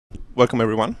welcome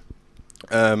everyone.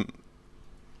 Um,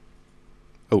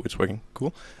 oh, it's working.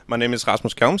 Cool. My name is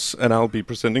Rasmus Kalms, and I'll be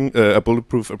presenting a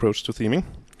bulletproof approach to theming.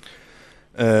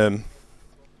 Can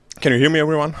you hear me,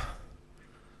 everyone?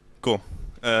 Cool.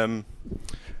 As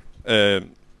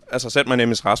I said, my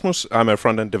name is Rasmus. I'm a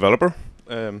front-end developer.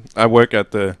 I work at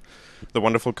the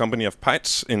wonderful company of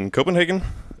Pites in Copenhagen.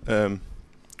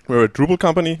 We're a Drupal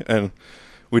company, and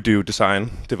we do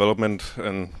design, development,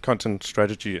 and content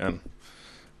strategy, and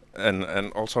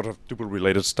all sort of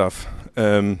Drupal-related stuff.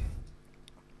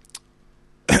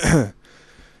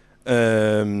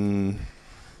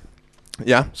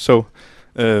 Yeah. So.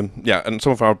 Yeah, and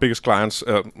some of our biggest clients,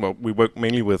 well, we work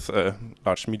mainly with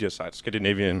large media sites,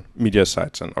 Scandinavian media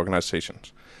sites and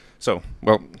organizations. So,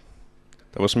 well,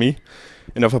 that was me.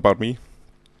 Enough about me.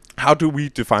 How do we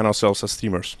define ourselves as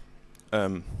themers?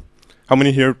 How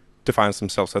many here defines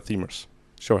themselves as themers?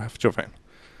 Show of hand.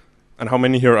 And how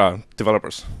many here are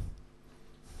developers?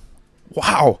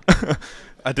 Wow!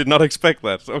 I did not expect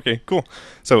that. Okay, cool.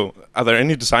 So, are there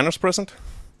any designers present?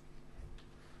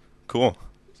 Cool.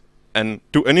 And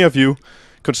do any of you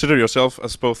consider yourself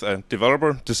as both a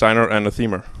developer, designer, and a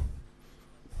themer?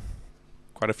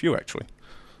 Quite a few, actually.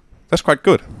 That's quite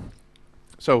good.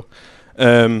 So,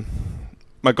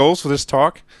 my goals for this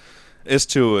talk is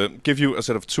to give you a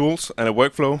set of tools and a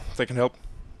workflow that can help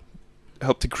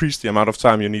decrease the amount of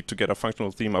time you need to get a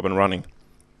functional theme up and running.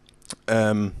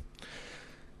 And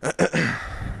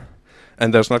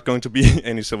there's not going to be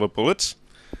any silver bullets.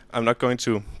 I'm not going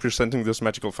to presenting this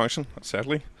magical function,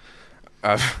 sadly.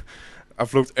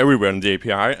 I've looked everywhere in the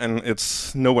API, and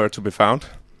it's nowhere to be found.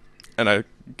 And I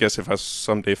guess if I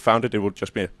someday found it, it would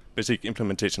just be a basic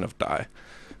implementation of die.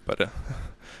 But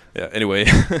yeah, anyway.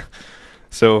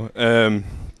 So,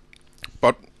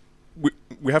 but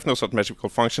we have no such magical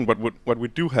function. But what we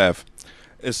do have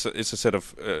is a set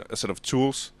of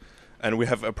tools, and we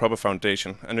have a proper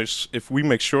foundation. And if we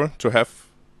make sure to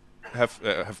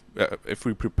if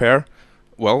we prepare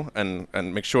well and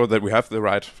make sure that we have the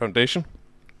right foundation,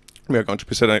 we are going to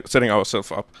be setting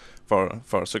ourselves up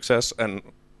for success, and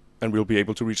we'll be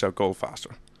able to reach our goal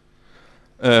faster.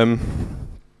 Does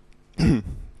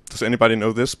anybody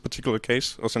know this particular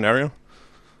case or scenario?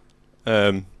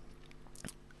 Bad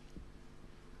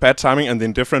timing and the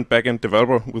indifferent backend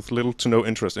developer with little to no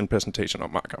interest in presentation or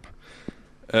markup.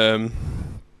 I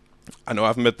know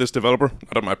I've met this developer,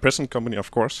 not at my present company, of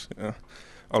course.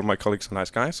 All my colleagues are nice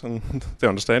guys, and they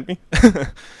understand me.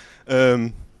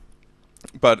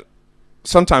 But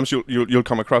sometimes you'll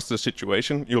come across this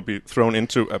situation. You'll be thrown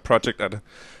into a project at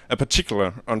a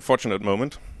particular unfortunate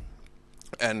moment,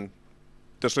 and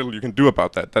there's little you can do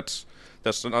about that. That's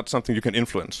not something you can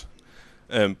influence.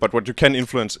 But what you can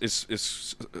influence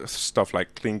is stuff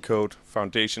like clean code,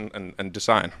 foundation, and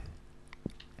design.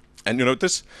 And you know,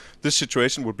 this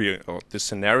situation would be, or this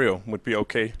scenario would be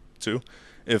okay too,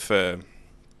 if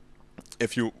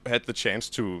you had the chance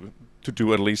to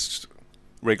do at least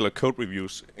regular code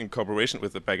reviews in cooperation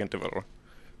with the backend developer,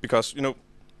 because you know,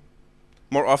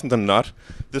 more often than not,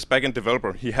 this backend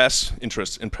developer, he has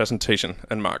interest in presentation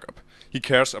and markup. He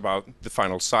cares about the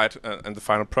final site and the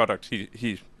final product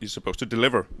he's supposed to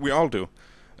deliver. We all do.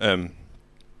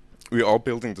 We're all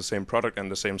building the same product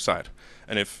and the same site,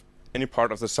 and if any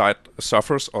part of the site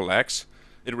suffers or lacks,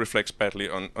 it reflects badly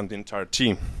on the entire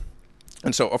team.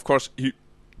 And so, of course,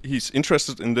 he's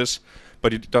interested in this,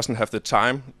 but he doesn't have the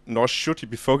time, nor should he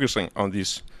be focusing on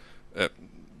these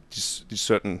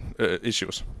certain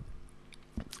issues.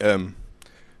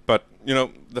 But you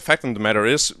know, the fact of the matter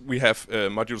is, we have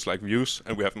modules like views,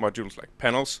 and we have modules like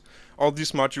panels. All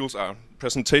these modules are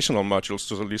presentational modules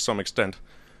to at least some extent,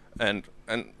 and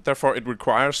therefore it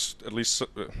requires at least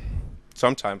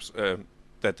sometimes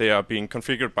that they are being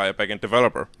configured by a backend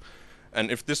developer. And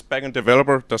if this backend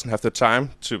developer doesn't have the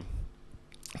time to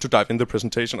dive into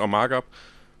presentation or markup,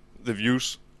 the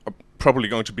views are probably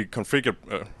going to be configured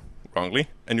wrongly,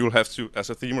 and you will have to, as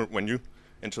a themer, when you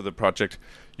enter the project,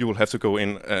 you will have to go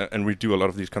in and redo a lot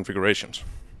of these configurations.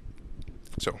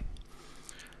 So,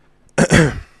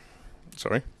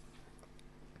 sorry.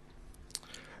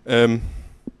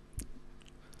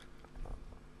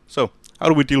 So, how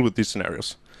do we deal with these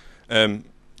scenarios?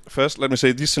 First, let me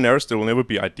say these scenarios, they will never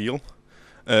be ideal.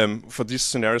 For these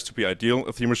scenarios to be ideal,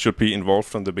 a themer should be involved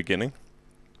from the beginning.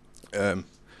 And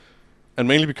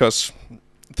mainly because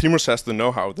themers has the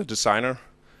know-how the designer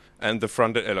and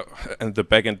the and the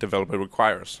backend developer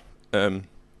requires. And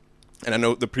I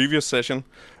know the previous session,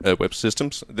 Web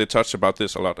Systems, they touched about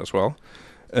this a lot as well.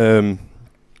 And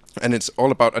it's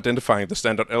all about identifying the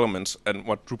standard elements and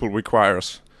what Drupal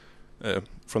requires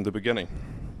from the beginning.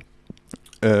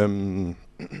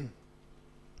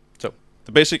 So,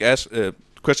 The basic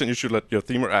question you should let your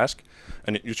themer ask,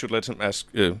 and you should let him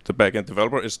ask the backend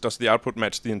developer, is: does the output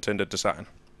match the intended design?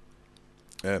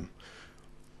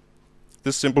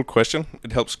 This simple question,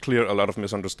 it helps clear a lot of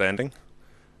misunderstanding,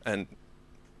 and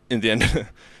in the end,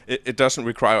 it doesn't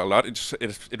require a lot.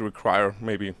 It requires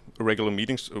maybe regular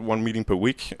meetings, one meeting per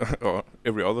week, or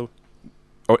every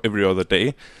other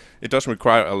day. It doesn't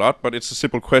require a lot, but it's a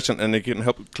simple question, and it can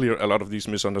help clear a lot of these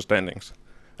misunderstandings.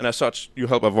 And as such, you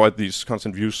help avoid these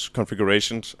constant views,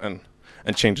 configurations, and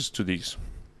changes to these.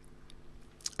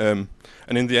 And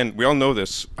in the end, we all know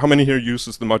this. How many here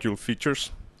uses the module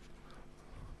features?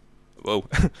 Whoa.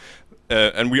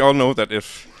 And we all know that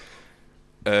if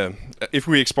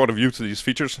we export a view to these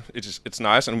features, it's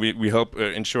nice, and we help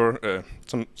ensure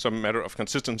some matter of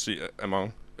consistency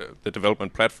among the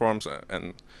development platforms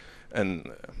and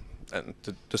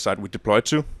the site we deploy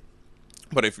to.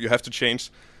 But if you have to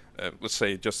change, let's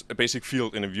say, just a basic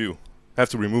field in a view, have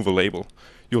to remove a label,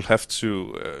 you'll have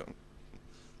to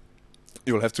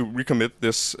recommit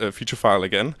this feature file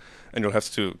again, and you'll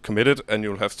have to commit it, and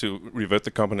you'll have to revert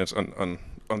the components on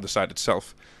the site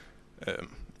itself.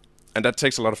 And that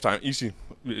takes a lot of time. Easy,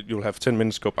 you'll have 10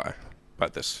 minutes go by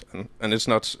this, and it's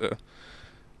not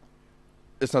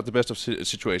the best of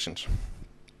situations.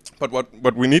 But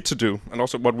what we need to do, and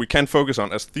also what we can focus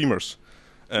on as themers,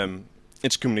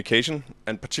 it's communication,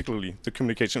 and particularly the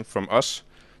communication from us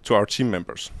to our team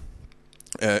members.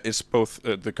 It's both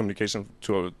the communication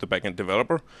to the backend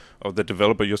developer, or the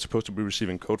developer you're supposed to be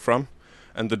receiving code from,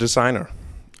 and the designer.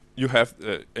 You have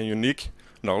a unique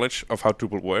knowledge of how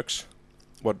Drupal works,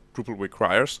 what Drupal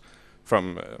requires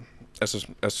from as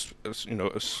you know,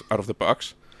 as out of the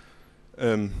box,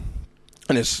 and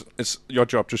it's your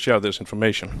job to share this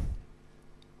information.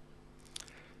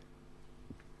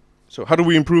 So how do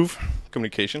we improve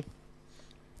communication?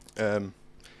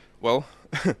 Well,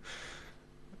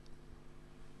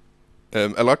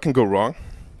 a lot can go wrong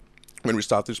when we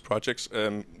start these projects.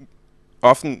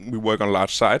 Often we work on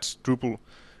large sites. Drupal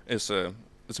is a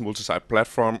multi-site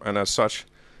platform, and as such,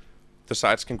 the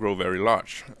sites can grow very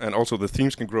large, and also the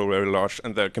themes can grow very large,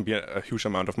 and there can be a huge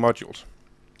amount of modules.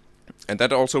 And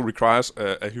that also requires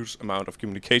a huge amount of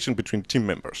communication between team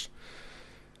members.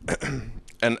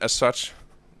 And as such,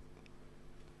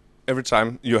 every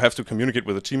time you have to communicate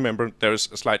with a team member, there is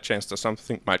a slight chance that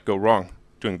something might go wrong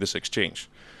during this exchange.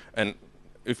 And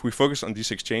if we focus on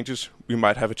these exchanges, we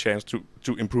might have a chance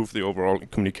to improve the overall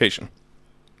communication.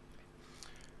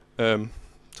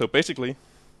 So basically,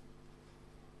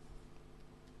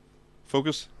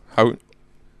 focus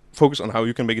on how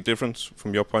you can make a difference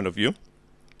from your point of view.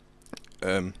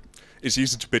 It's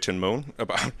easy to bitch and moan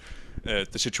about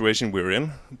the situation we're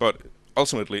in, but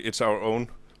ultimately it's our own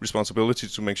responsibility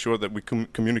to make sure that we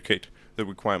communicate the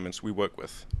requirements we work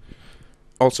with.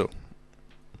 Also,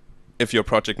 if you're a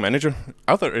project manager,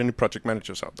 are there any project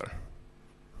managers out there?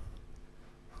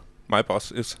 My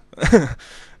boss is.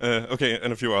 Okay,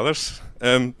 and a few others,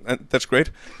 and that's great.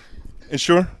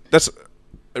 That's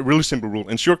a really simple rule.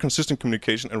 Ensure consistent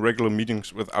communication and regular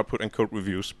meetings with output and code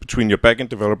reviews between your backend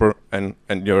developer and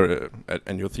your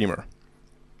themer.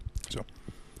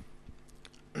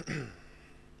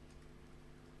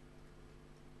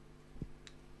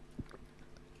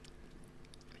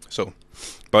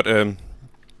 But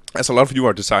as a lot of you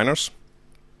are designers,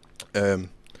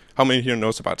 how many here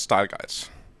knows about style guides?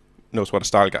 Knows what a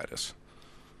style guide is?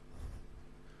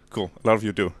 Cool, a lot of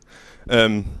you do.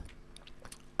 A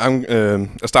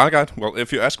style guide, well,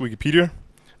 if you ask Wikipedia,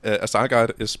 a style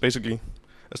guide is basically,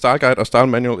 a style guide or style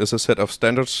manual is a set of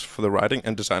standards for the writing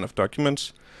and design of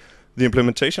documents. The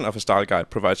implementation of a style guide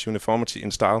provides uniformity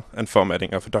in style and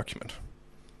formatting of a document.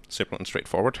 Simple and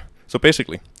straightforward. So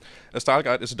basically, a style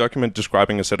guide is a document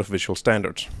describing a set of visual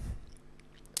standards.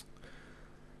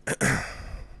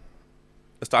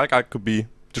 A style guide could be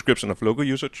description of logo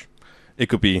usage. It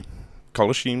could be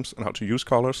color schemes and how to use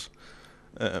colors.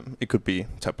 It could be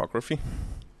typography.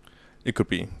 It could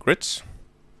be grids,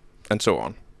 and so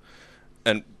on.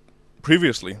 And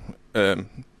previously,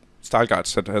 style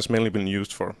guides has mainly been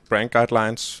used for brand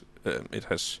guidelines. It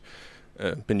has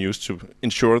been used to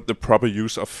ensure the proper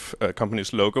use of a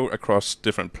company's logo across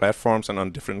different platforms and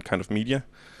on different kind of media.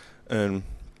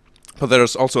 But there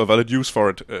is also a valid use for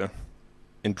it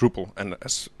in Drupal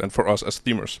and for us as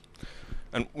themers.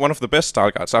 And one of the best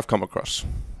style guides I've come across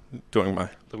doing my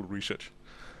little research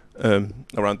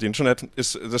around the internet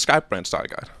is the Skype brand style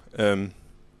guide.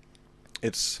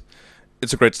 It's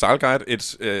a great style guide.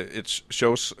 It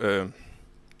shows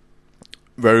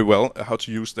very well how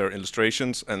to use their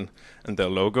illustrations and their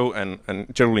logo and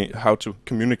generally how to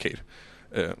communicate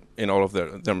in all of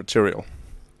their material.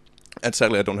 And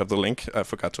sadly, I don't have the link. I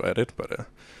forgot to add it, but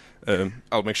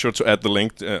I'll make sure to add the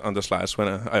link on the slides when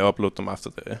I upload them after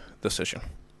the session.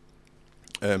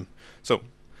 So,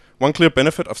 one clear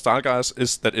benefit of style guides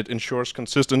is that it ensures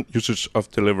consistent usage of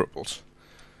deliverables.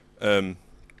 It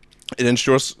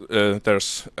ensures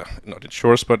not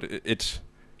ensures, but it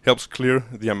helps clear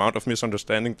the amount of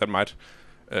misunderstanding that might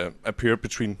appear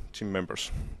between team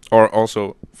members, or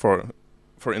also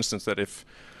for instance that if,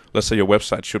 let's say, your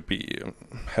website should be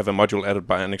have a module added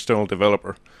by an external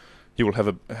developer, he will have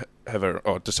a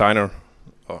or designer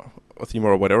or theme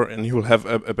or whatever, and he will have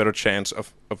a better chance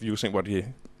of using what he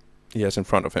has in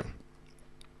front of him.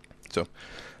 So,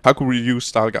 how could we use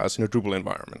style guides in a Drupal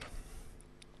environment?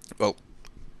 Well,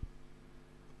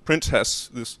 print has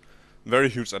this very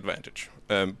huge advantage.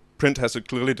 Print has a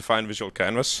clearly defined visual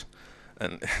canvas,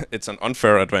 and it's an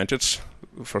unfair advantage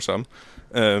for some,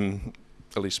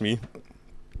 at least me.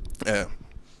 But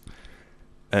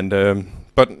in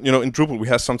Drupal we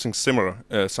have something similar.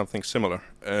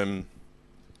 And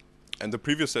the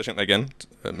previous session again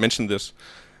mentioned this,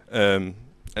 and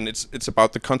it's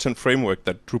about the content framework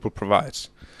that Drupal provides.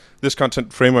 This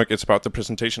content framework is about the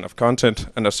presentation of content,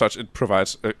 and as such it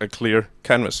provides a clear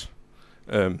canvas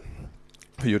for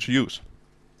you to use.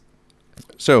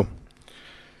 So,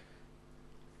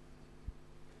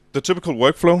 the typical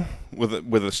workflow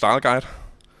with a style guide,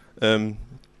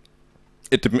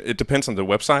 it depends on the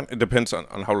website. It depends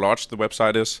on how large the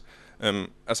website is.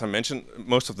 As I mentioned,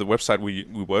 most of the website we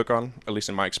work on, at least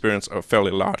in my experience, are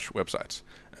fairly large websites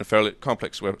and fairly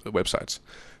complex websites.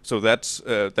 So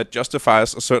that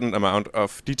justifies a certain amount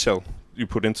of detail you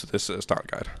put into this style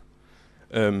guide.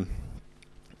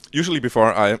 Usually,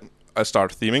 before I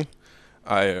start theming,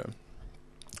 I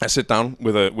sit down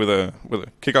with a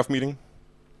kickoff meeting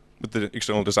with the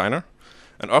external designer,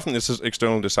 and often it's an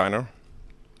external designer.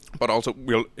 But also,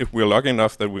 if we're lucky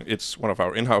enough that it's one of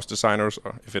our in-house designers,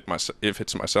 or if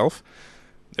it's myself,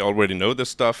 they already know this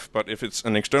stuff. But if it's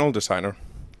an external designer,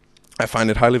 I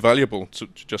find it highly valuable to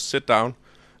just sit down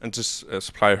and just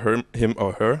supply him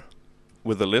or her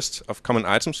with a list of common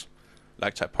items,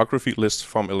 like typography lists,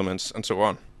 form elements, and so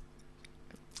on.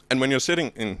 And when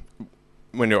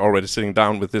you're already sitting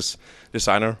down with this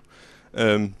designer,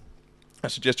 I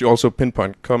suggest you also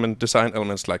pinpoint common design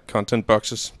elements like content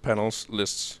boxes, panels,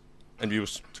 lists, and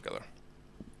views together.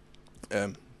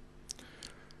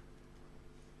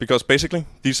 Because basically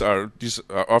these are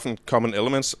often common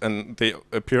elements, and they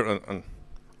appear on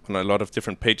a lot of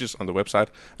different pages on the website,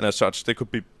 and as such they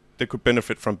could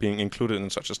benefit from being included in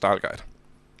such a style guide.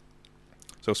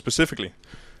 So specifically,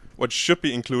 what you should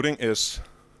be including is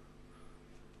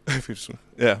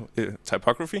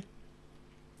typography.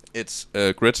 It's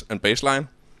grid and baseline,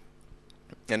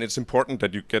 and it's important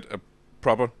that you get a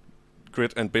proper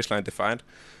grid and baseline defined,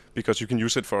 because you can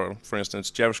use it for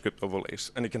instance, JavaScript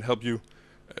overlays, and it can help you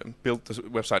build the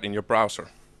website in your browser,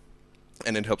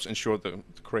 and it helps ensure the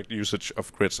correct usage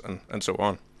of grids and so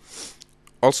on.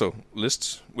 Also,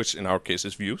 lists, which in our case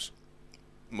is views,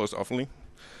 most oftenly.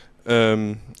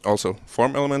 Also,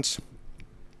 form elements.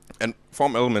 And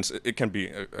form elements, it can be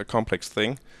a complex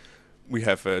thing. We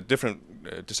have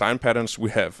different design patterns.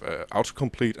 We have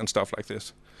autocomplete and stuff like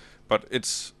this. But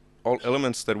it's all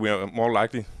elements that we are more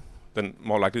likely than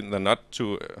not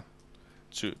to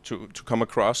come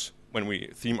across when we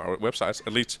theme our websites,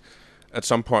 at least at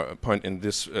some point in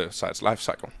this site's life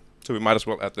cycle. So we might as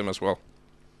well add them as well.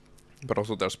 But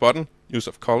also there's button, use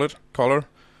of color,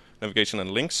 navigation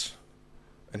and links.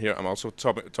 And here I'm also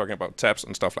talking about tabs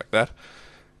and stuff like that.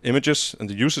 Images and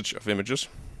the usage of images,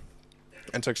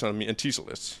 and taxonomy and teaser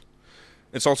lists.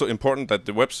 It's also important that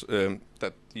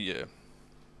the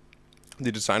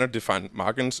designer define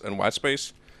margins and white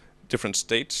space, different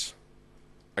states.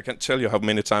 I can't tell you how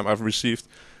many times I've received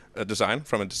a design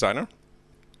from a designer,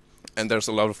 and there's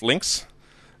a lot of links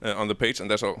on the page, and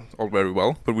that's all very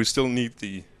well, but we still need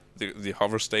the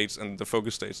hover states and the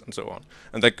focus states and so on.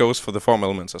 And that goes for the form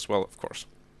elements as well, of course.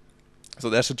 So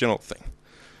that's a general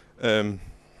thing.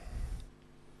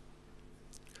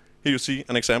 Here you see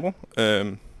an example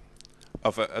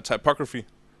of a typography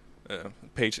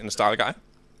page in a style guide.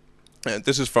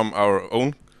 This is from our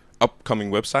own upcoming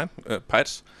website,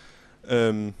 Pites.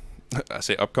 I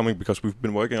say upcoming because we've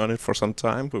been working on it for some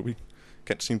time, but we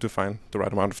can't seem to find the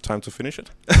right amount of time to finish it.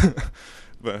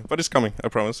 But it's coming, I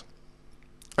promise.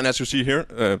 And as you see here,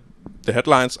 the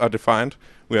headlines are defined.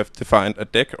 We have defined a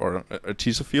deck or a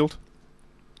teaser field,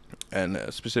 and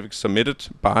specific submitted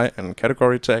by and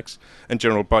category tags, and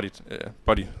general body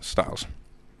styles.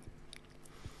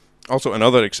 Also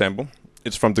another example,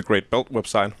 it's from the Great Belt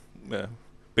website.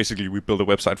 Basically we build a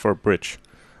website for a bridge.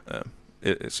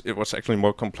 it was actually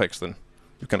more complex than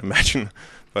you can imagine,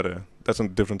 but that's a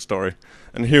different story.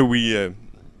 And here we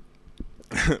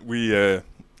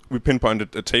we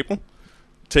pinpointed a table.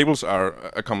 Tables are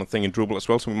a common thing in Drupal as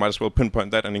well, so we might as well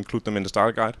pinpoint that and include them in the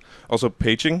style guide. Also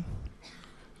paging,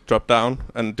 drop down,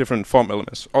 and different form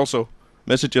elements. Also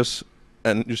messages,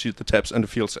 and you see the tabs and the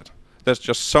field set. That's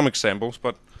just some examples,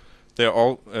 but they're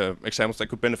all examples that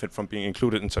could benefit from being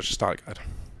included in such a style guide.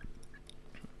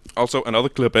 Also, another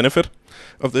clear benefit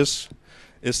of this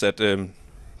is that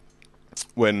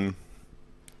when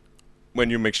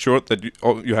you make sure that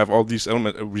you have all these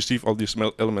elements, receive all these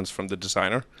elements from the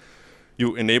designer,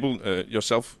 you enable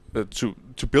yourself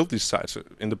to build these sites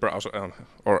in the browser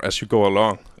or as you go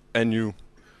along, and you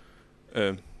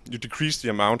decrease the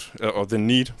amount or the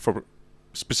need for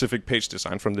specific page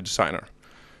design from the designer.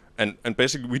 And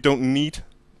basically, we don't need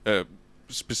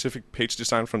specific page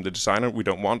design from the designer. We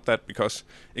don't want that because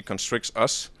it constricts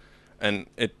us, and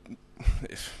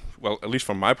well, at least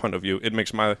from my point of view, it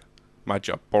makes my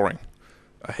job boring.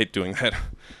 I hate doing that.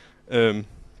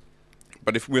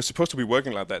 But if we're supposed to be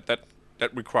working like that,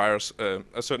 that requires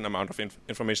a certain amount of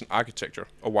information architecture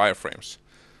or wireframes.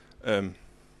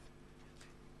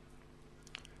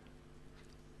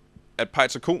 At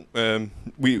PyTorco,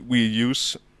 we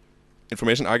use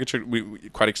information architecture we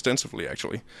quite extensively,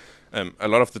 actually. A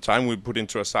lot of the time we put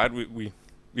into a site, we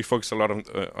focus a lot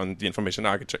on the information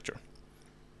architecture,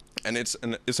 and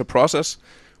it's a process.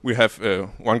 We have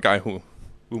one guy who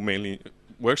mainly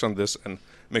works on this and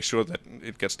makes sure that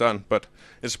it gets done, but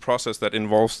it's a process that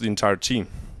involves the entire team.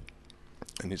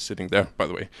 And he's sitting there, by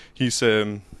the way. He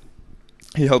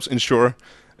helps ensure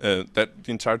that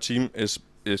the entire team is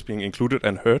being included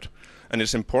and heard, and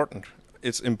it's important.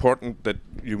 It's important that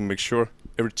you make sure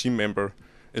every team member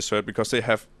is heard, because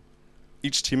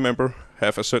each team member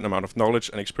have a certain amount of knowledge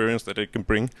and experience that they can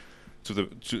bring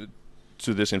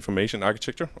to this information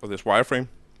architecture or this wireframe,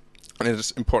 and it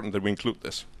is important that we include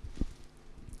this.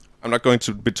 I'm not going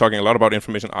to be talking a lot about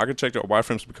information architecture or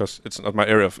wireframes because it's not my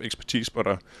area of expertise, but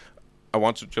I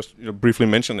want to just briefly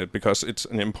mention it because it's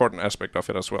an important aspect of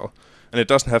it as well. And it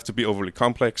doesn't have to be overly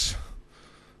complex.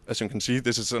 As you can see,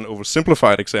 this is an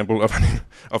oversimplified example of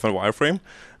a wireframe,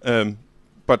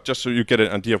 but just so you get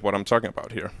an idea of what I'm talking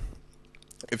about here.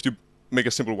 If you make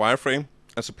a simple wireframe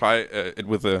and supply it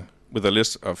with a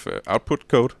list of output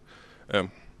code,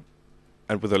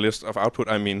 and with a list of output,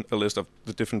 I mean a list of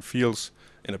the different fields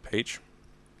in a page,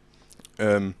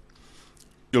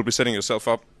 you'll be setting yourself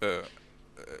up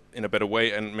in a better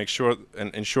way and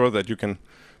ensure that you can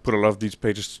put a lot of these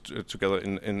pages together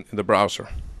in the browser.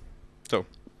 So,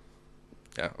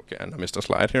 yeah, okay, and I missed a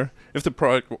slide here. If the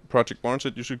project warrants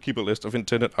it, you should keep a list of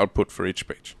intended output for each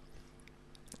page.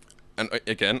 And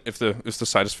again, if the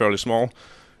site is fairly small,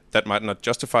 that might not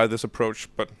justify this approach,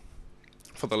 but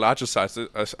for the larger sites,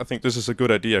 I think this is a good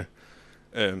idea,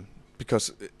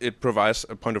 because it provides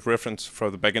a point of reference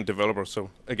for the backend developer. So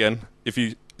again, if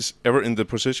he is ever in the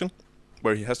position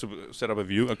where he has to set up a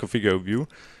view and configure a view,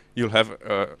 you'll have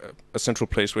a central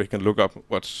place where he can look up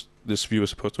what this view is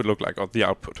supposed to look like, or the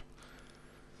output.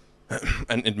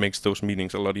 And it makes those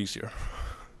meetings a lot easier.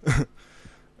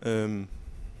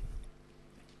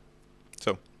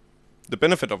 So, the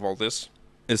benefit of all this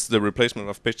is the replacement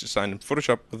of page design in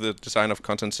Photoshop with the design of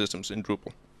content systems in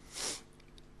Drupal.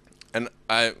 And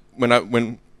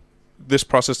when this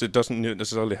process, it doesn't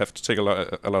necessarily have to take a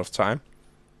lot of time,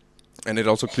 and it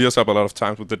also clears up a lot of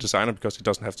time with the designer because he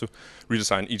doesn't have to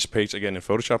redesign each page again in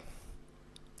Photoshop.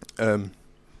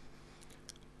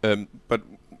 But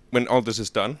when all this is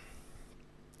done,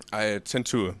 I tend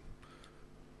to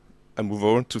move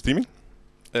over to theming,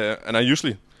 and I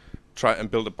usually try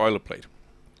and build a boilerplate,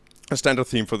 a standard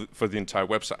theme for the entire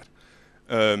website.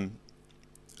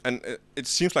 And it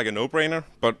seems like a no-brainer,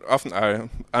 but often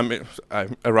I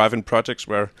arrive in projects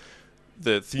where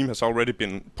the theme has already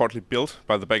been partly built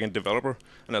by the backend developer,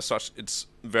 and as such, it's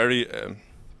very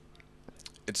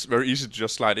easy to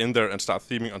just slide in there and start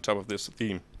theming on top of this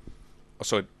theme, or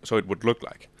so it would look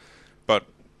like. But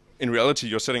in reality,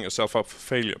 you're setting yourself up for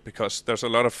failure because there's a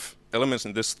lot of elements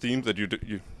in this theme that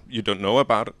you don't know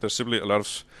about. There's simply a lot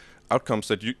of outcomes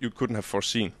that you couldn't have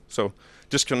foreseen. So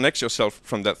disconnect yourself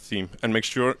from that theme and make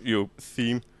sure you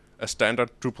theme a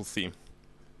standard Drupal theme.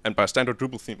 And by standard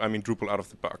Drupal theme, I mean Drupal out of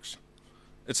the box.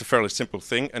 It's a fairly simple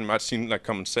thing and might seem like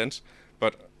common sense,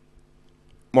 but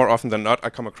more often than not, I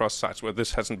come across sites where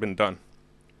this hasn't been done.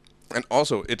 And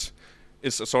also, it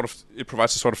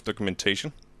provides a sort of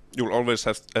documentation. You will always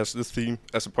have as this theme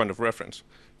as a point of reference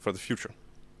for the future.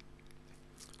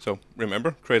 So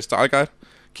remember, create a style guide,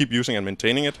 keep using and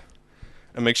maintaining it,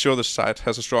 and make sure the site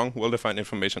has a strong, well-defined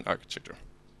information architecture.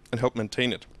 and help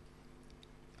maintain it.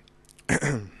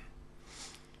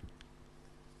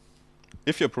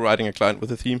 If you're providing a client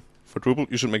with a theme for Drupal,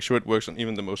 you should make sure it works on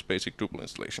even the most basic Drupal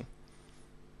installation.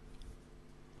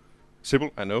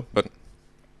 Simple, I know, but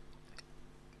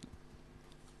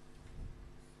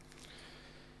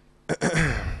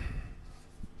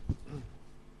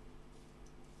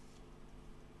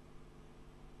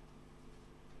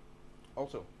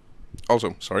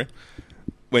also, sorry,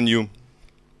 when you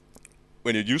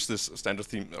use this standard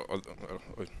theme or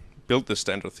build this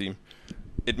standard theme,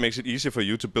 it makes it easier for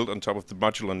you to build on top of the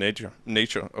modular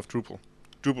nature of Drupal.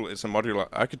 Drupal is a modular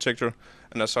architecture,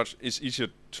 and as such, it's easier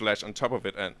to latch on top of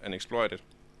it and exploit it.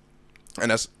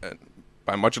 And as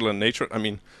by modular nature, I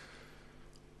mean,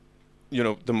 you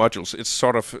know, the modules. It's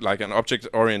sort of like an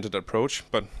object-oriented approach,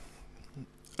 but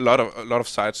a lot of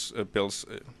sites builds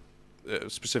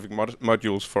specific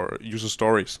modules for user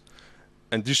stories,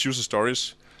 and these user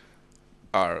stories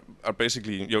are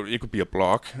basically, you know, it could be a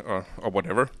blog or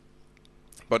whatever,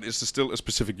 but it's still a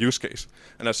specific use case,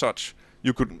 and as such,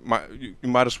 you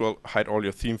might as well hide all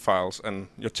your theme files and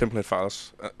your template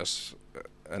files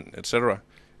and etc.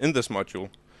 in this module,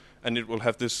 and it will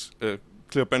have this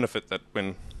clear benefit that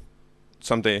when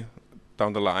someday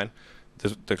down the line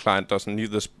the client doesn't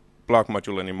need this blog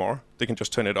module anymore, they can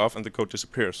just turn it off and the code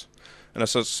disappears. And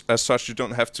as such, you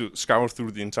don't have to scour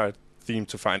through the entire theme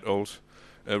to find old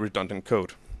redundant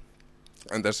code,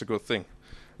 and that's a good thing.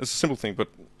 It's a simple thing, but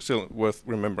still worth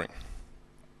remembering.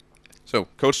 So,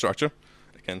 code structure.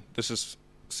 Again, this is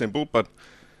simple, but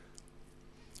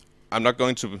I'm not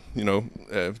going to, you know,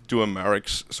 do a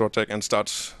Marek's sortec and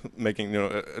start making, you know,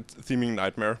 a theming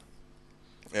nightmare.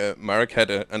 Marek had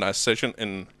a nice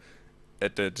session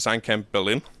at the Design Camp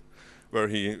Berlin, where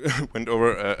he went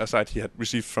over a site he had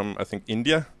received from, I think,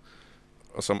 India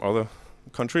or some other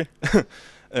country,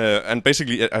 and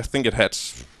basically, I think it had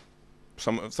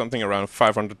something around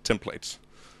 500 templates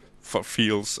for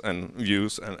fields and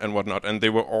views and whatnot, and they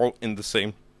were all in the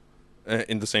same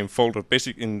folder,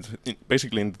 basically in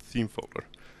the theme folder.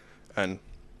 And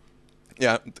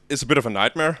yeah, it's a bit of a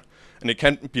nightmare, and it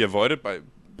can't be avoided by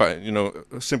you know,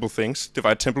 simple things.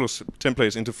 Divide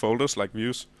templates into folders like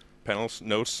views, panels,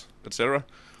 notes, etc.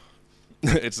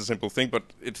 It's a simple thing, but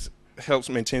it helps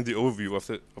maintain the overview of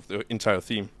the entire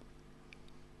theme.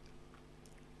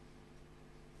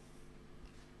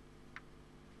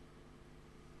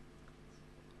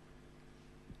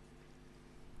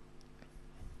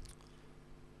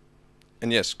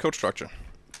 And yes, code structure.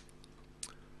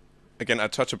 Again, I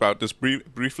touched about this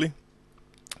briefly,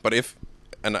 but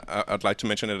I'd like to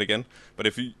mention it again, but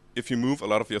if you move a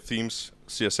lot of your themes,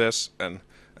 CSS and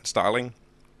styling,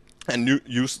 and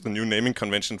use the new naming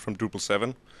convention from Drupal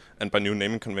 7, and by new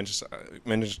naming conventions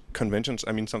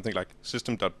I mean something like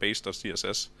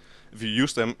system.base.css. If you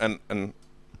use them and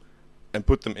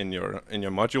put them in your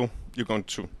module, you're going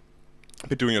to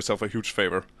be doing yourself a huge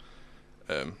favor.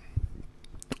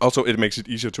 Also, it makes it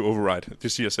easier to override the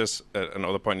CSS at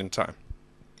another point in time,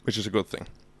 which is a good thing.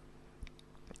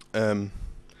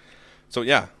 So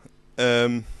yeah,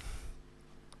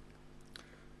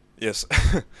 yes.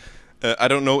 I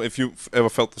don't know if you've ever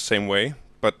felt the same way,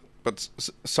 but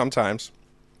sometimes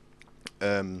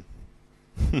our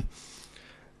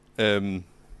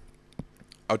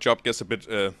job gets a bit.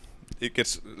 It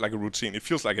gets like a routine. It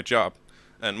feels like a job,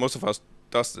 and most of us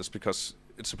does this because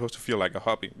it's supposed to feel like a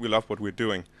hobby. We love what we're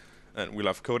doing, and we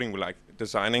love coding. We like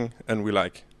designing, and we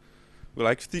like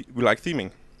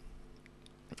theming.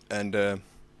 And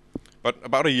but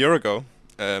about a year ago,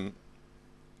 I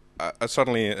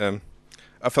suddenly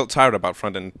I felt tired about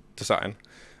front-end design.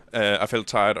 I felt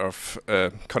tired of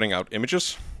cutting out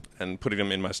images and putting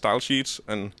them in my style sheets,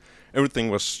 and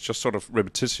everything was just sort of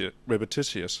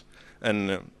repetitious.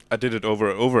 And I did it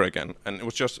over and over again, and it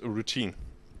was just a routine.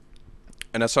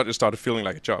 And as such, it started feeling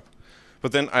like a job.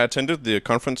 But then I attended the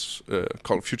conference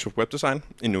called Future of Web Design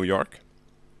in New York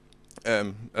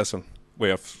as a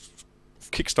way of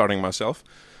kickstarting myself.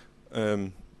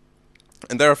 And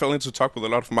there I fell into talk with a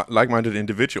lot of like-minded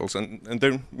individuals, and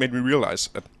they made me realize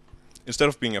that instead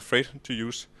of being afraid to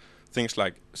use things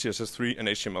like CSS3 and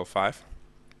HTML5,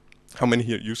 how many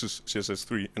here uses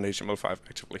CSS3 and HTML5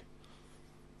 actively?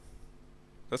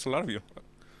 That's a lot of you,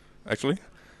 actually.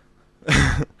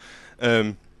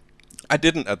 I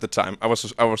didn't at the time. I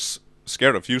was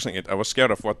scared of using it. I was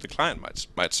scared of what the client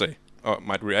might say or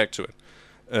might react to it.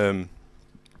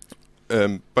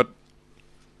 But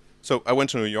so I went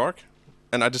to New York,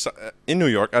 and in New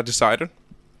York I decided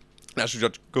I should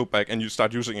just go back and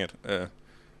start using it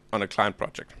on a client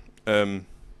project. And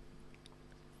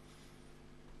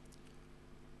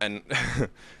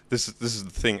this is the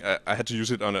thing. I had to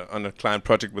use it on a client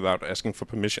project without asking for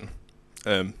permission,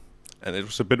 and it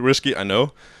was a bit risky, I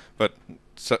know, but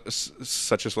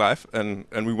such is life, and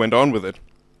we went on with it.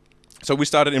 So we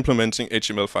started implementing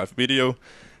HTML5 video,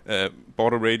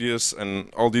 border radius,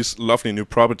 and all these lovely new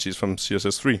properties from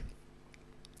CSS3.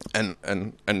 And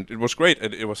it was great.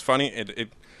 It was funny. It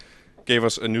gave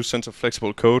us a new sense of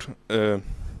flexible code, and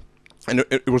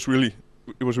it was really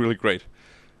great.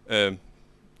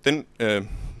 Then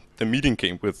the meeting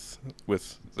came with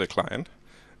the client,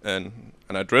 and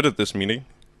I dreaded this meeting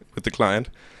with the client,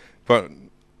 but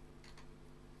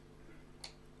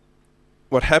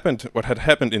what had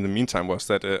happened in the meantime was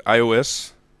that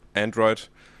iOS, Android,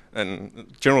 and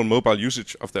general mobile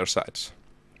usage of their sites,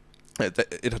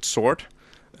 it had soared.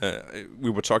 We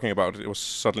were talking about it was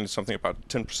suddenly something about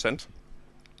 10%,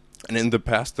 and in the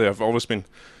past they have always been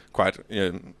quite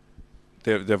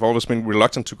they've always been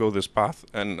reluctant to go this path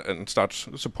and start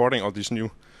supporting all these new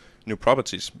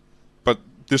properties. But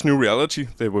this new reality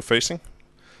they were facing,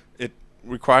 it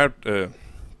required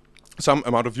some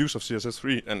amount of use of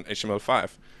CSS3 and HTML5.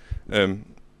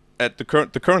 At the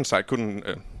current site couldn't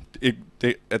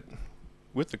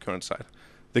with the current site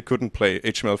they couldn't play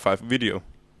HTML5 video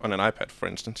on an iPad, for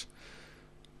instance.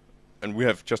 And we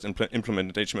have just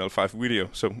implemented HTML5 video,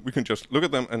 so we can just look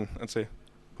at them and say,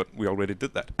 but we already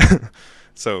did that.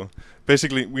 So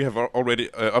basically, we have already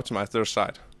optimized their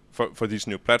site for these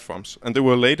new platforms, and they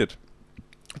were elated.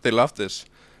 They loved this,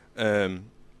 and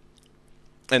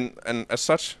as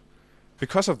such,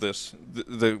 because of this,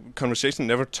 the conversation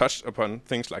never touched upon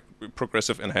things like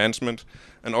progressive enhancement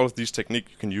and all of these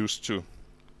techniques you can use to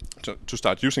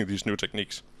start using these new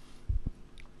techniques.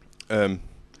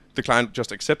 The client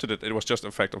just accepted it. It was just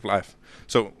a fact of life.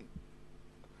 So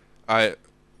I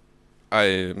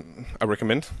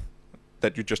recommend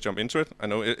that you just jump into it. I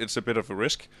know it's a bit of a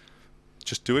risk.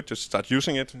 Just do it. Just start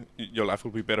using it. Your life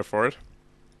will be better for it.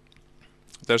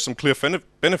 There's some clear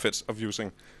benefits of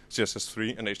using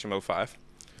CSS3 and HTML5.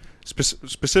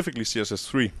 Specifically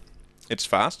CSS3. It's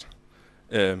fast.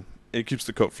 It keeps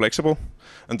the code flexible,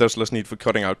 and there's less need for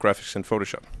cutting out graphics in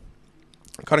Photoshop.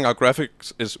 Cutting out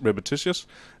graphics is repetitious.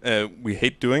 We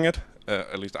hate doing it.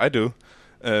 At least I do.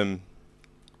 And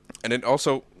it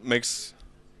also makes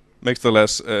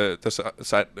the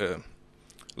site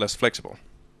less flexible.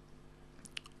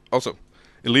 Also,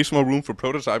 it leaves more room for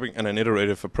prototyping and an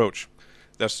iterative approach.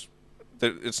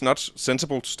 It's not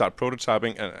sensible to start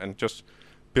prototyping and just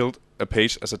build a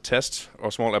page as a test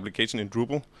or small application in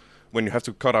Drupal when you have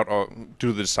to cut out or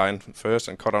do the design first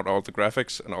and cut out all the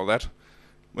graphics and all that.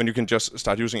 When you can just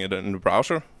start using it in the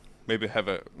browser, maybe have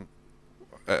a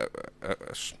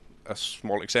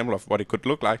small example of what it could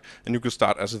look like, and you could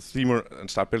start as a themer and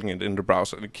start building it in the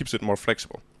browser, and it keeps it more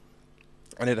flexible.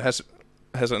 And it has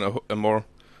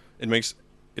it makes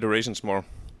iterations more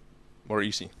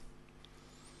easy.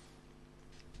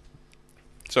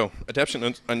 So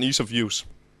adaptation and ease of use.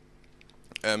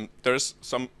 There is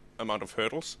some amount of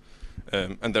hurdles,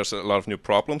 and there's a lot of new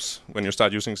problems when you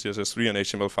start using CSS3 and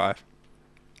HTML5.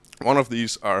 One of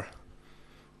these are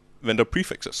vendor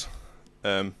prefixes.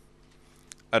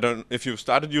 If you've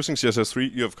started using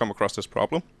CSS3, you have come across this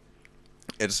problem.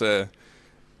 It's the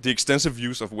extensive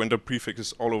use of vendor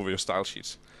prefixes all over your style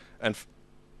sheets, and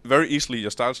very easily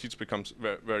your style sheets becomes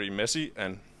very messy,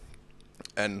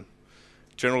 and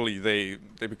generally they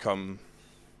become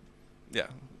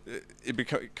it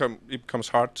becomes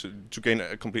hard to gain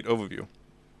a complete overview,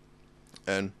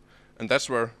 and that's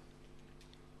where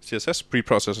CSS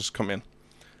preprocessors come in.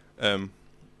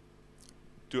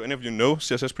 Do any of you know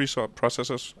CSS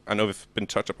preprocessors? I know we've been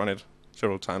touched upon it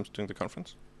several times during the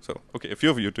conference. So, okay, a few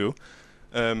of you do.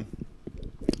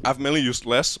 I've mainly used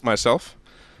less myself.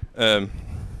 And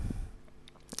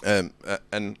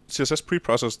CSS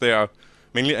preprocessors, they are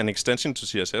mainly an extension to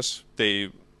CSS.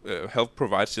 They help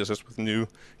provide CSS with new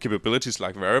capabilities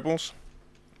like variables,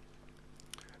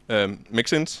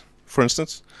 mix-ins, for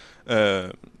instance,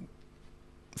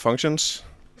 functions,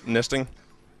 nesting,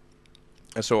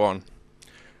 and so on.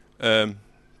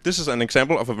 This is an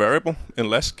example of a variable in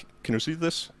less. Can you see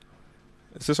this?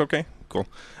 Is this okay? Cool.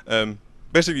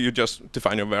 Basically, you just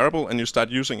define your variable and you start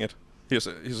using it. Here's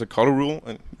a color rule,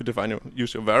 and you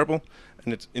use your variable,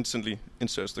 and it instantly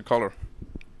inserts the color.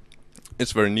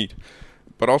 It's very neat.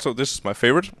 But also, this is my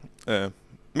favorite,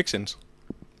 mix-ins,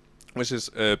 which is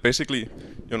basically,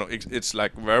 it's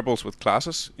like variables with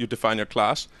classes. You define your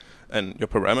class and your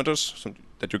parameters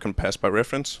that you can pass by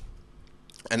reference,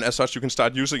 and as such, you can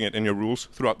start using it in your rules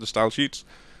throughout the style sheets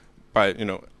by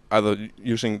either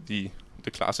using the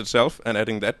class itself and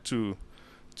adding that to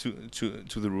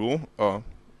the rule, or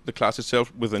the class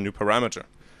itself with a new parameter.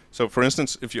 So for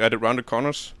instance, if you add it rounded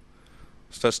corners,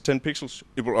 starts 10 pixels,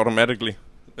 it will automatically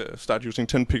start using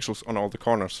 10 pixels on all the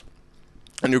corners.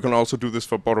 And you can also do this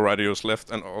for border radius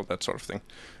left and all that sort of thing.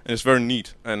 And it's very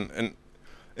neat, and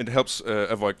it helps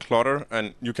avoid clutter,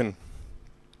 and you can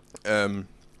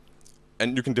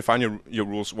define your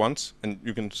rules once, and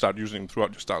you can start using them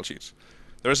throughout your style sheets.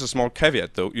 There is a small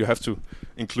caveat though. You have to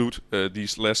include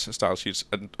these less style sheets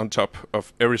on top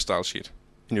of every style sheet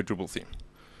in your Drupal theme.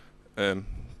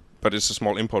 But it's a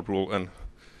small import rule, and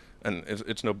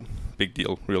it's no big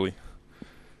deal really.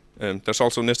 There's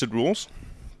also nested rules,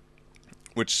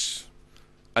 which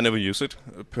I never use it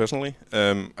personally.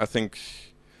 I think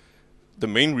the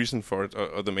main reason for it,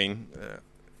 or the main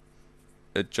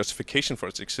justification for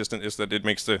its existence, is that it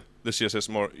makes the CSS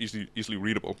more easily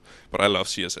readable. But I love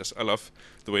CSS. I love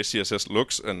the way CSS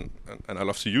looks, and I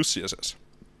love to use CSS.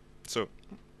 So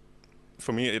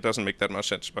for me, it doesn't make that much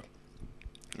sense, but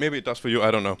maybe it does for you.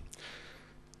 I don't know.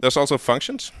 There's also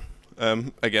functions.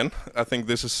 Again, I think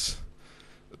this is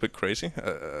a bit crazy.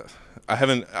 I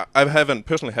haven't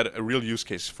personally had a real use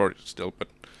case for it still, but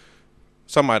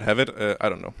some might have it. I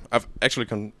don't know.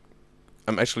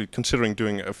 I'm actually considering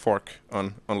doing a fork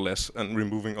on less and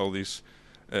removing all these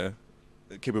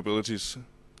capabilities,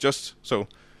 just so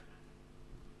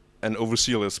an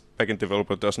overzealous backend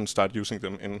developer doesn't start using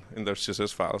them in their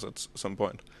CSS files at some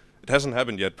point. It hasn't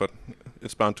happened yet, but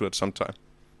it's bound to at some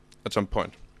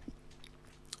point.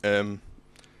 Is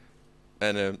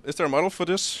there a model for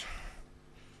this?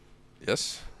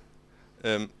 Yes.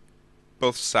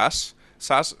 Both SAS.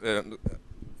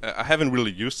 I haven't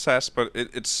really used SAS, but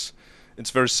it's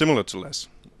very similar to less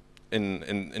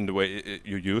in the way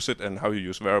you use it and how you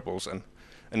use variables, and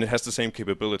it has the same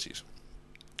capabilities.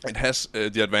 It has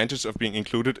the advantage of being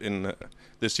included in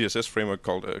the CSS framework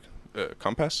called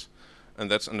Compass, and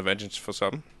that's an advantage for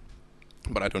some.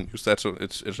 But I don't use that, so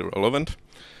it's irrelevant.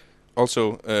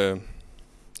 Also,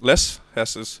 less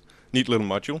has this neat little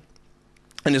module,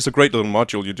 and it's a great little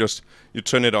module. You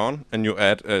turn it on and you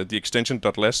add the extension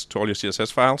 .less to all your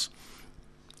CSS files,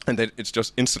 and then it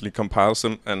just instantly compiles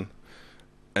them, and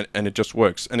it just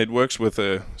works. And it works with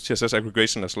CSS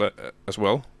aggregation as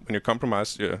well when you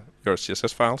compromise your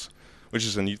CSS files, which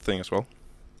is a neat thing as well.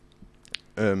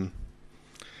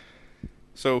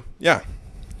 So yeah,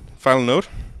 final note: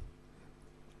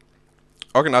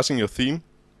 organizing your theme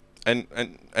and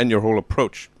your whole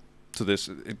approach to this,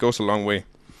 it goes a long way.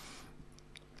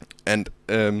 And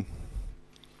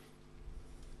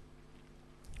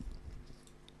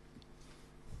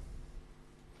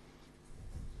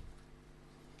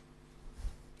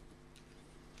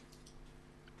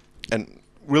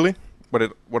really, what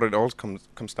it all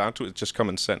comes down to is just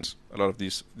common sense. A lot of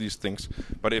these things,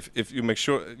 but if you make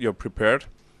sure you're prepared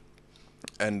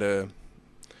and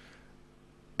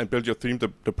build your theme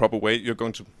the proper way, you're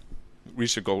going to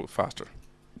reach your goal faster.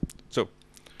 So,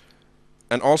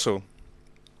 and also,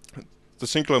 the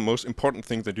singular most important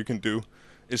thing that you can do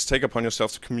is take upon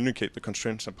yourself to communicate the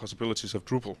constraints and possibilities of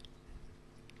Drupal.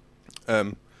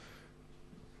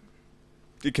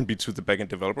 It can be to the backend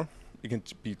developer, it can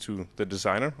be to the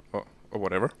designer, or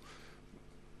whatever.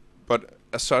 But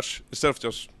as such, instead of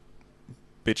just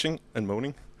bitching and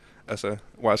moaning, as a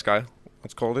wise guy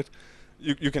once called it,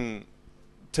 you can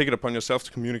take it upon yourself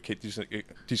to communicate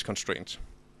these constraints.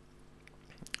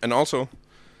 And also,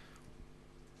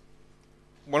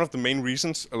 one of the main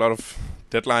reasons a lot of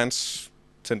deadlines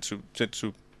tend to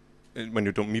when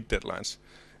you don't meet deadlines,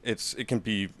 it can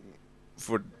be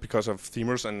because of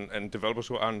themers and developers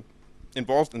who aren't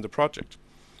involved in the project.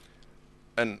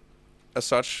 And as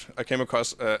such, I came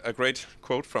across a great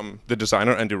quote from the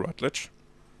designer Andy Rutledge.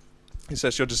 He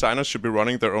says, "Your designers should be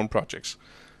running their own projects.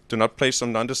 Do not place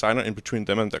some non-designer in between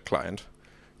them and their client.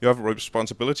 You have a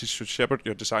responsibility to shepherd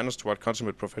your designers toward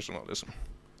consummate professionalism.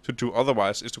 To do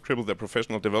otherwise is to cripple their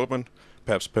professional development,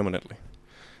 perhaps permanently."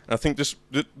 And I think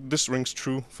this rings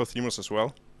true for themers as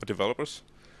well, for developers.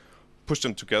 Push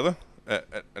them together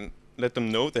and let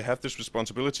them know they have this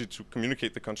responsibility to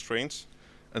communicate the constraints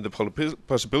and the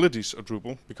possibilities of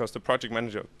Drupal, because the project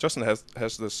manager just has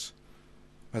this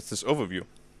overview.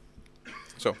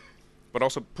 So, but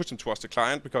also push them towards the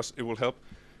client, because it will help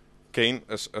gain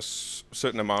a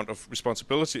certain amount of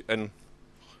responsibility, and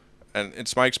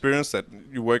it's my experience that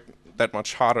you work that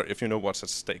much harder if you know what's at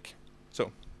stake.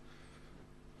 So,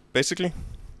 basically,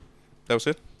 that was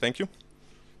it. Thank you.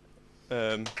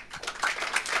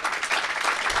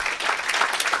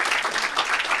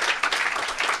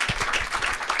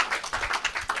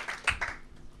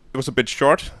 It was a bit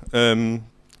short.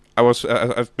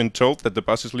 I've been told that the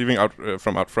bus is leaving out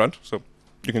from out front, so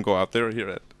you can go out there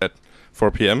here at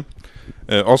 4 p.m.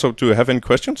 Also, do you have any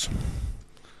questions?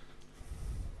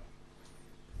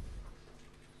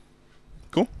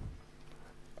 Cool.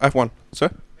 I have one,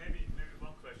 sir. Maybe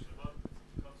one question. What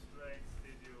constraints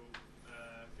did you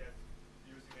get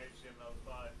using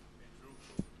HTML5 in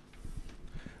Drupal?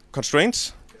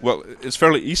 Constraints? Well, it's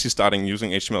fairly easy starting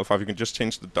using HTML5. You can just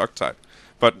change the doc type.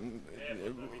 But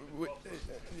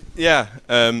yeah,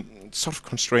 sort of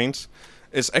constraints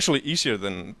is actually easier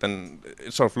than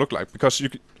it sort of looked like, because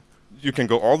you can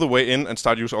go all the way in and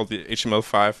start use all the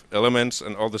HTML5 elements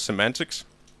and all the semantics,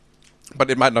 but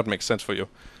it might not make sense for you.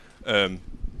 And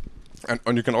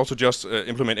you can also just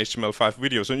implement HTML5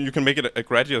 videos, and you can make it a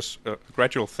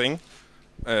gradual thing,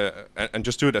 and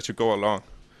just do it as you go along.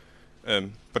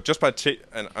 But just by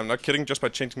and I'm not kidding, just by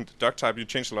changing the doc type, you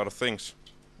change a lot of things.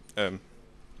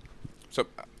 So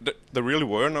there really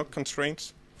were no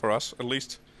constraints for us, at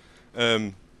least.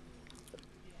 There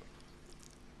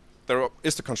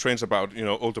is the constraints about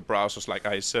older browsers like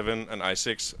IE7 and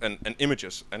IE6 and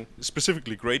images, and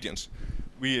specifically gradients.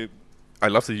 I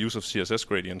love the use of CSS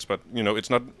gradients, but it's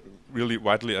not really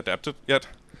widely adapted yet.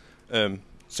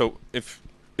 So if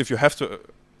you have to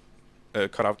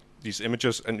cut out these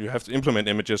images and you have to implement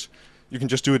images, you can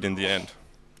just do it in the end.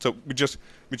 So we just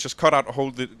cut out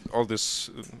all this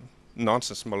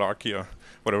nonsense malarkey, or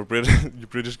whatever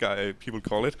British guy people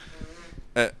call it,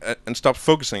 and stop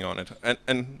focusing on it.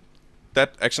 And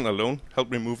that action alone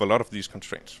helped remove a lot of these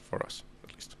constraints for us,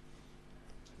 at least.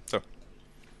 So,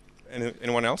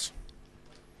 anyone else?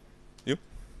 You? You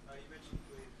mentioned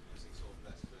we're using sort of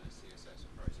less for CSS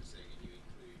for processing, and you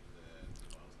include the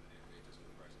files and it does all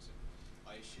the processing.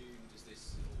 I assume, does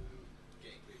this all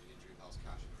get included in Drupal's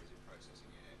cache, or is it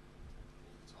processing it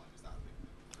all the time? Is that a big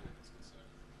performance concern?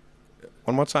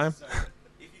 One more time? So,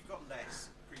 if you've got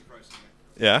less pre-processing,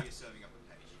 yeah. You're serving up a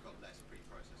page, you've got less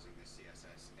pre-processing this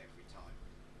CSS every time.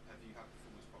 Have you had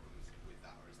performance problems with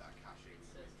that, or is that caching?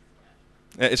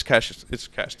 It's cached. It's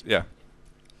cached. Yeah.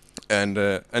 And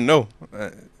no,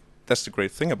 that's the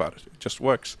great thing about it. It just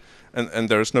works, and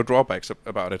there's no drawbacks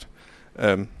about it.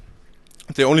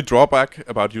 The only drawback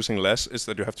about using less is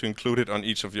that you have to include it on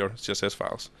each of your CSS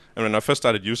files. And when I first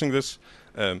started using this,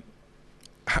 I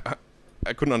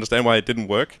couldn't understand why it didn't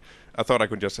work. I thought I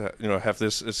could just have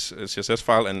this as a CSS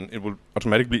file, and it would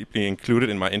automatically be included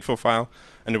in my info file,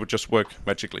 and it would just work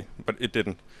magically. But it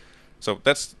didn't. So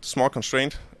that's a small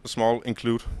constraint, a small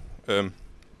include.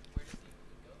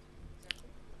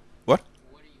 What?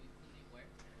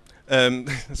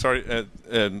 Sorry.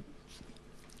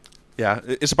 Yeah,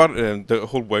 it's about the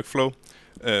whole workflow.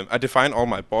 I define all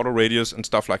my border radius and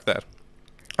stuff like that.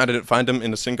 I define them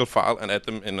in a single file and add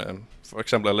them in, for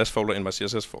example, a less folder in my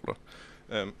CSS folder.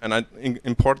 And I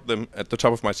import them at the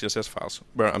top of my CSS files,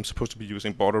 where I'm supposed to be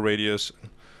using border radius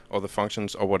or the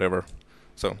functions or whatever.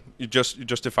 So you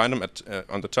just define them at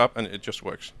on the top, and it just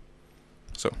works.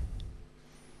 So,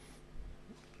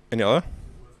 any other?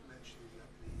 Worth mentioning that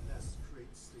the less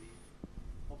creates the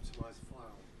optimized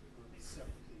file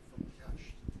separately from the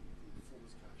cache, the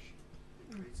performance cache.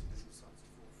 It creates it as a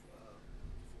substitute for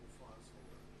files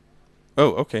folder.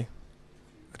 Oh, okay.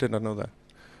 I did not know that.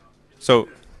 So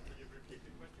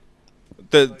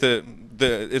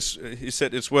he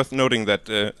said it's worth noting that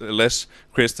less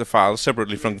creates the file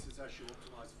separately from. It's actually an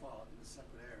optimized file in a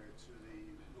separate area to the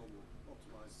normal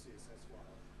optimized CSS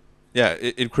file. Yeah,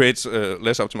 it creates a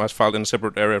less optimized file in a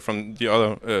separate area from the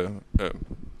other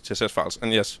CSS files.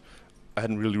 And yes, I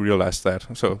hadn't really realized that.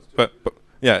 So, but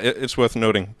yeah, it's worth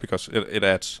noting because it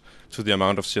adds to the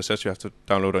amount of CSS you have to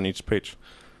download on each page.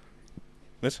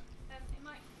 Yes? It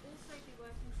might also be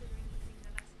worth considering using the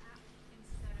less app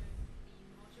instead of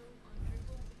the module on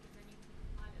Drupal, because then you can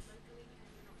compile it locally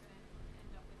and you're not going to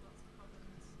end up with lots of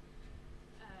problems.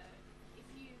 If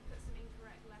you put some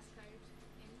incorrect less code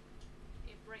in,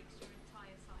 it breaks your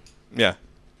entire site. Yeah.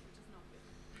 Which is not good.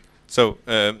 So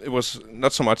it was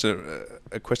not so much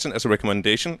a question as a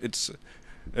recommendation. It's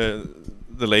the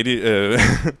lady.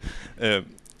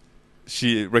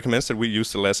 She recommends that we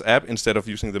use the less app instead of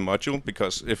using the module,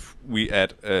 because if we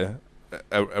add a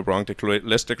wrong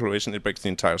less declaration, it breaks the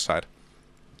entire site.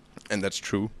 And that's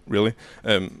true, really.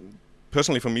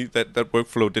 Personally, for me, that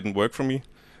workflow didn't work for me.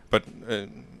 But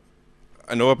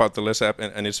I know about the less app,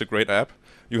 and it's a great app.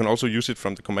 You can also use it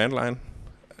from the command line,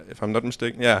 if I'm not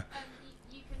mistaken. Yeah.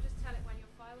 You can just tell it when your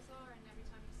files are, and every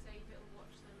time you save it, it'll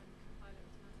watch them and compile it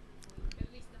automatically for you.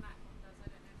 At least the Mac one does. I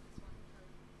don't know if this one for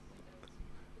Windows.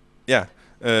 Yeah,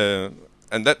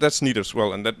 and that's neat as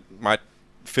well, and that might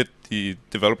fit the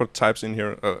developer types in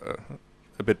here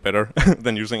a bit better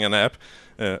than using an app.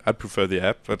 I'd prefer the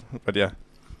app, but yeah.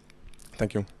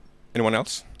 Thank you. Anyone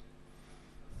else?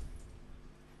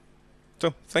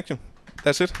 So thank you.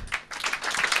 That's it.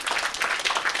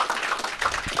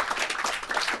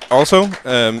 Also,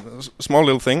 small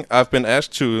little thing. I've been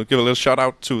asked to give a little shout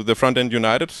out to the Front End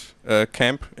United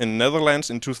camp in Netherlands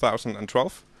in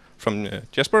 2012 from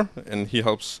Jesper, and he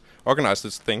helps organize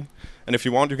this thing. And if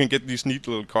you want, you can get these neat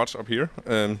little cards up here.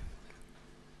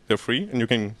 They're free, and you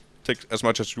can take as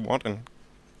much as you want and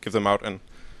give them out, and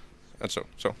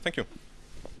so thank you.